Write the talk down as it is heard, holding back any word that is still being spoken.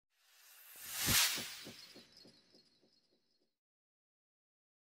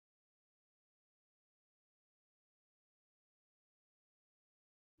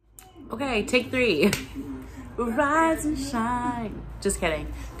Okay, take 3. Rise and shine. Just kidding.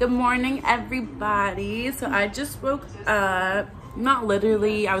 Good morning, everybody. So I just woke up. Not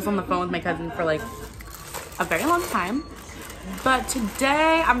literally. I was on the phone with my cousin for like a very long time. But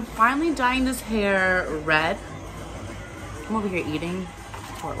today, I'm finally dyeing this hair red. I'm over here eating.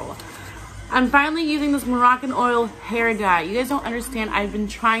 It's horrible. I'm finally using this Moroccanoil hair dye. You guys don't understand. I've been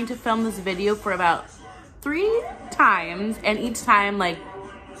trying to film this video for about 3 times. And each time, like,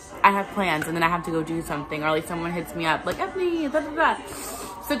 I have plans and then I have to go do something, or like someone hits me up like, Ebony, da da da.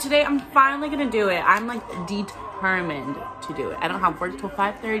 So today I'm finally gonna do it. I'm like determined to do it. I don't have work till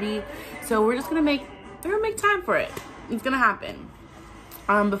 5:30, so we're gonna make time for it. It's gonna happen.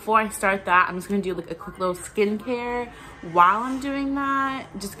 Before I start that, I'm just gonna do like a quick little skincare while I'm doing that,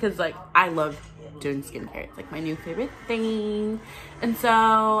 just because like I love doing skincare. It's like my new favorite thing. And so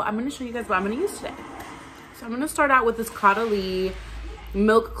I'm gonna show you guys what I'm gonna use today. So I'm gonna start out with this Caudalie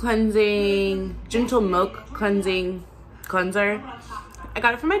milk cleansing, gentle milk cleansing cleanser. I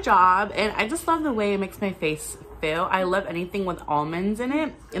got it from my job and I just love the way it makes my face feel. I love anything with almonds in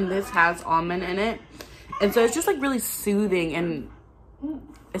it, and this has almond in it, and so it's just like really soothing, and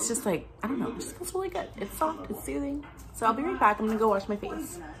it's just like, I don't know, it just feels really good. It's soft, it's soothing. So I'll be right back. I'm gonna go wash my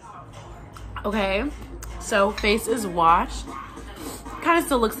face. Okay, so face is washed. Kind of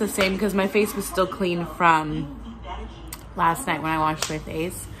still looks the same because my face was still clean from last night when I washed my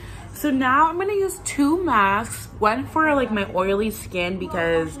face. So now I'm gonna use 2 masks, one for like my oily skin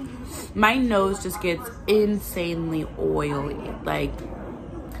because my nose just gets insanely oily. Like,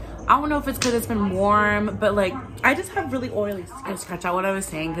 I don't know if it's because it's been warm, but like I just have really oily skin. Scratch out what I was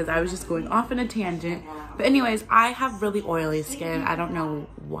saying because I was just going off in a tangent. But anyways, I have really oily skin. I don't know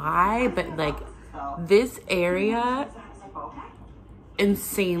why, but like this area,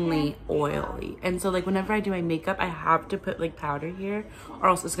 insanely oily, and so like whenever I do my makeup I have to put like powder here or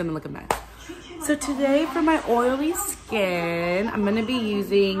else it's gonna look a mess. So today for my oily skin I'm gonna be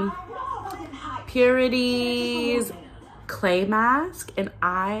using Purity's clay mask, and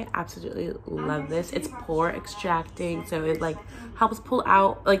I absolutely love this. It's pore extracting, so it like helps pull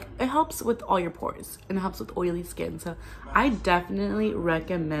out, like it helps with all your pores and it helps with oily skin. So I definitely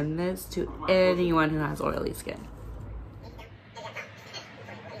recommend this to anyone who has oily skin.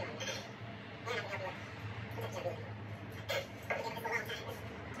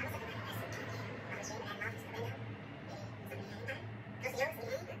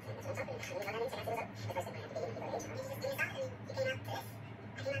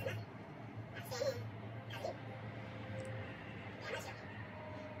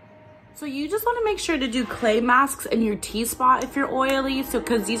 So you just want to make sure to do clay masks in your T-spot if you're oily, so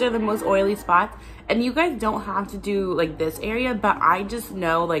because these are the most oily spots. And you guys don't have to do like this area, but I just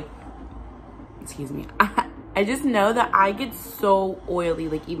know, like, excuse me, I just know that I get so oily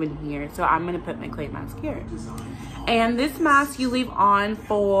like even here, so I'm gonna put my clay mask here. And this mask you leave on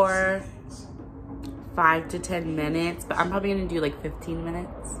for 5 to 10 minutes, but I'm probably gonna do like 15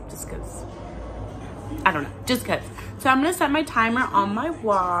 minutes just because I don't know, just cause. So I'm gonna set my timer on my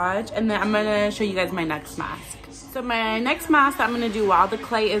watch, and then I'm gonna show you guys my next mask. So my next mask that I'm gonna do while the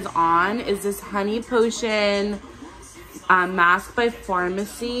clay is on is this Honey Potion mask by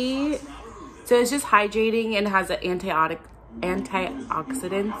Pharmacy. So it's just hydrating and has an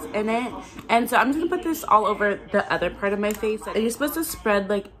antioxidants in it. And so I'm just gonna put this all over the other part of my face. And you're supposed to spread,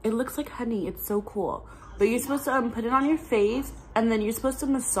 like, it looks like honey, it's so cool. But you're supposed to put it on your face, and then you're supposed to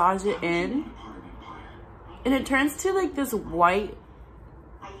massage it in. And it turns to like this white,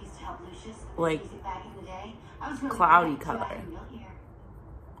 like cloudy color,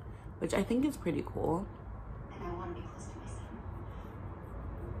 which I think is pretty cool.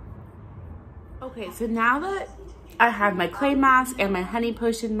 Okay, so now that I have my clay mask and my Honey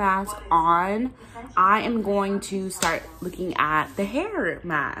Potion mask on, I am going to start looking at the hair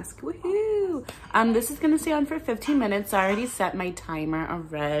mask. Woohoo! This is gonna stay on for 15 minutes. I already set my timer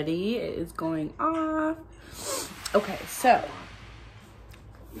already. It is going off. Okay, so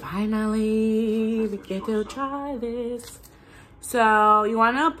finally we get to try this. So you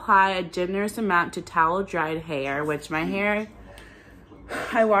want to apply a generous amount to towel dried hair, which my hair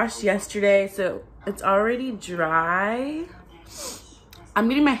I washed yesterday, so it's already dry. I'm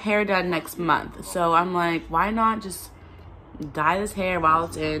getting my hair done next month, so I'm like, why not just dye this hair while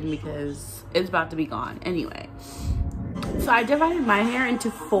it's in, because it's about to be gone anyway. So I divided my hair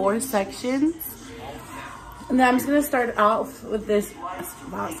into 4 sections. And then I'm just gonna start off with this.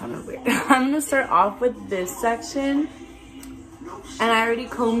 Wow, it sounded weird. I'm gonna start off with this section, and I already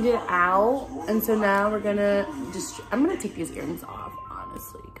combed it out. And so now we're gonna I'm gonna take these earrings off,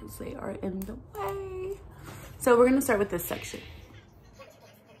 honestly, because they are in the way. So we're gonna start with this section.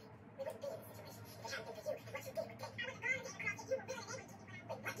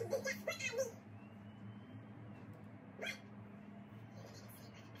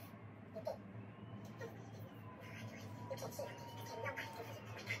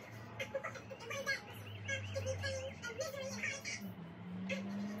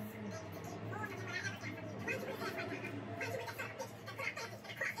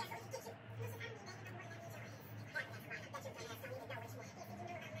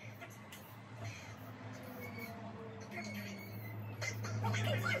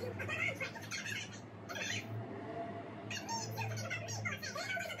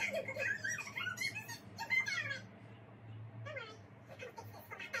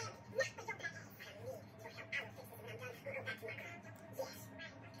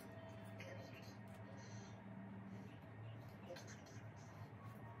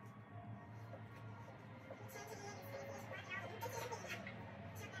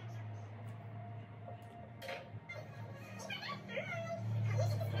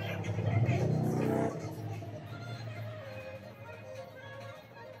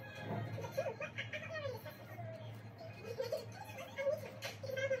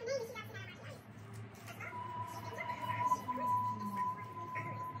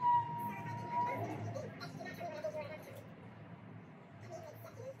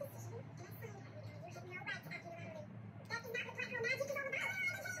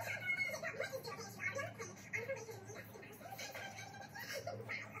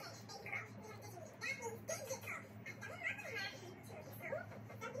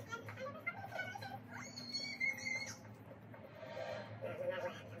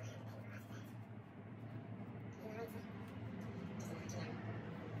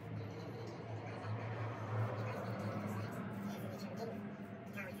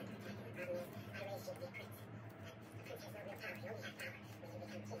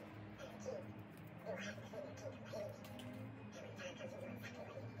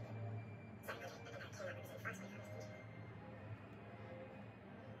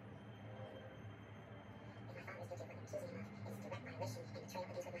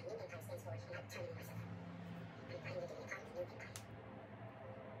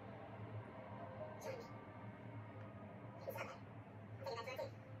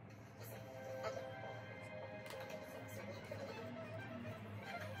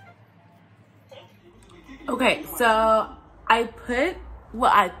 Okay, so I put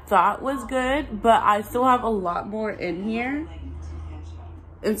what I thought was good, but I still have a lot more in here.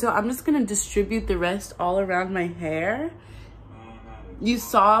 And so I'm just gonna distribute the rest all around my hair. You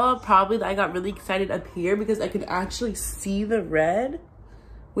saw probably that I got really excited up here because I could actually see the red,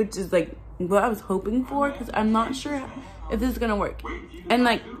 which is like what I was hoping for, because I'm not sure if this is gonna work. And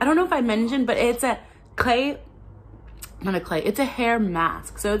like, I don't know if I mentioned, but it's a it's a hair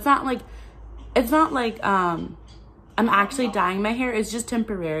mask. So it's not like I'm actually dyeing my hair. It's just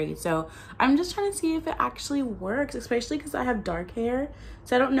temporary. So I'm just trying to see if it actually works, especially because I have dark hair.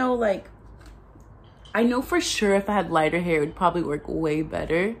 So I don't know, like, I know for sure if I had lighter hair, it would probably work way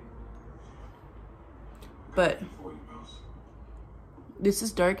better. But this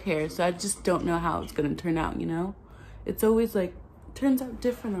is dark hair, so I just don't know how it's gonna turn out, you know? It's always like, turns out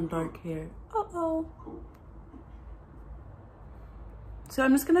different on dark hair. Uh-oh. So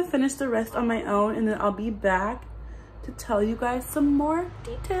I'm just gonna finish the rest on my own, and then I'll be back to tell you guys some more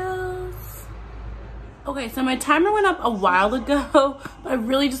details. Okay, so my timer went up a while ago, but I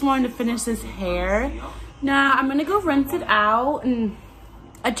really just wanted to finish this hair. Now I'm gonna go rinse it out, and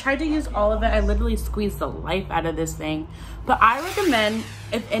I tried to use all of it. I literally squeezed the life out of this thing. But I recommend,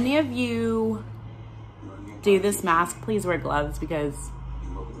 if any of you do this mask, please wear gloves, because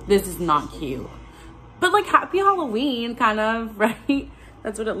this is not cute. But like, happy Halloween, kind of, right?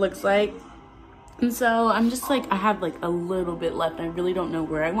 That's what it looks like. And so I'm just like, I have like a little bit left. I really don't know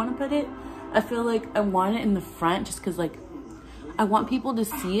where I want to put it. I feel like I want it in the front just because like I want people to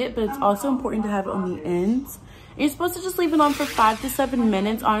see it, but it's also important to have it on the ends. And you're supposed to just leave it on for 5 to 7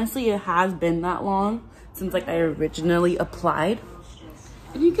 minutes. Honestly, it has been that long since like I originally applied.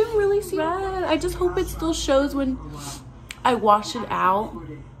 And you can really see red. I just hope it still shows when I wash it out.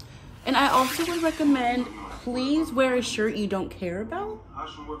 And I also would recommend, please wear a shirt you don't care about.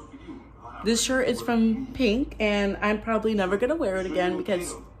 This shirt is from Pink, and I'm probably never gonna wear it again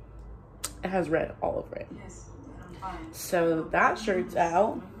because it has red all over it. So that shirt's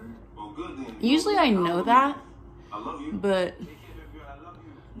out. Usually I know that, but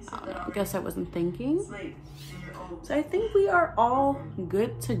I don't know, I guess I wasn't thinking. So I think we are all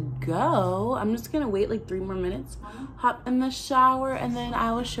good to go. I'm just gonna wait like 3 more minutes, hop in the shower, and then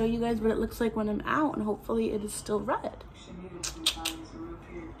I will show you guys what it looks like when I'm out, and hopefully it is still red.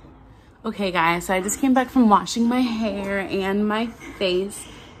 Okay guys, so I just came back from washing my hair and my face,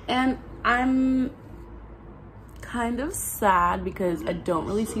 and I'm kind of sad because I don't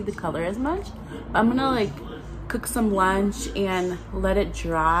really see the color as much. I'm gonna like cook some lunch and let it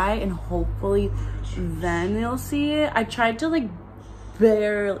dry, and hopefully then you'll see it. I tried to like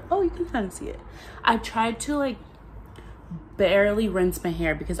barely, oh, you can kind of see it. I tried to like barely rinse my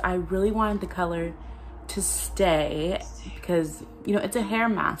hair because I really wanted the color to stay, because you know it's a hair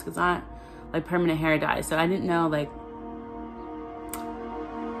mask, it's not like permanent hair dye, so I didn't know like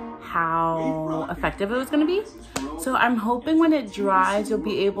how effective it was gonna be. So I'm hoping when it dries you'll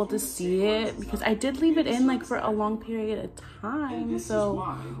be able to see it, because I did leave it in like for a long period of time,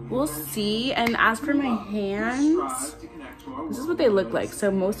 so we'll see. And as for my hands, this is what they look like.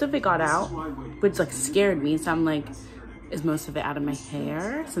 So most of it got out, which like scared me, so I'm like, is most of it out of my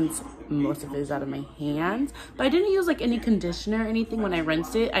hair, since most of it is out of my hands? But I didn't use like any conditioner or anything when I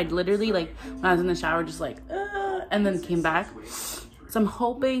rinsed it. I literally like when I was in the shower just like and then came back. So I'm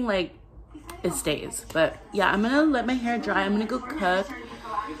hoping like it stays. But yeah, I'm gonna let my hair dry. I'm gonna go cook,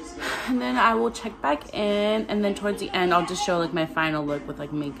 and then I will check back in, and then towards the end I'll just show like my final look with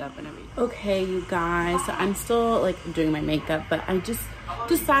like makeup and everything. Okay, you guys, so I'm still like doing my makeup, but I just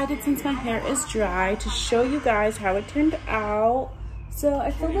decided, since my hair is dry, to show you guys how it turned out. So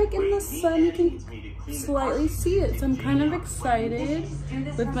I feel like in the sun you can slightly see it, so I'm kind of excited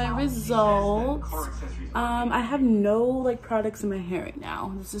with my results. I have no like products in my hair right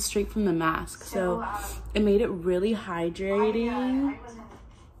now. This is straight from the mask, so it made it really hydrating,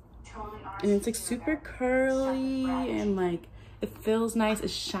 and it's like super curly, and like it feels nice,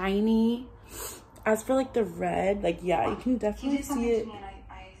 it's shiny. As for like the red, like yeah, you can definitely see it,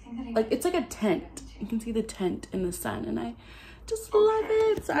 like it's like a tint. You can see the tint in the sun, and I just love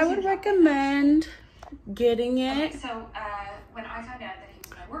it. So I would recommend getting it. So when I found out that he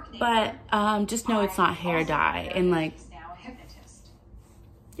was my work neighbor, but just know it's not hair dye, and like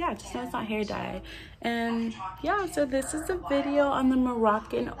yeah, just know it's not hair dye. And yeah, so this is a video on the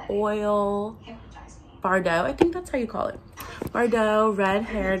Moroccanoil Bordeaux, I think that's how you call it, Bordeaux red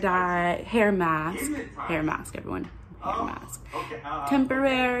hair dye, hair mask, everyone, hair mask,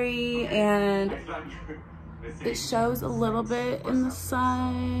 temporary, and it shows a little bit in the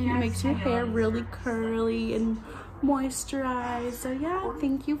sun. It makes your hair really curly and moisturized. So yeah,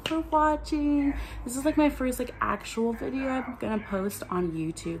 thank you for watching. This is like my first like actual video I'm gonna post on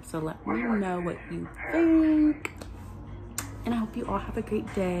YouTube, so let me know what you think, and I hope you all have a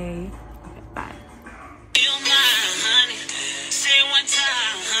great day. Okay, bye.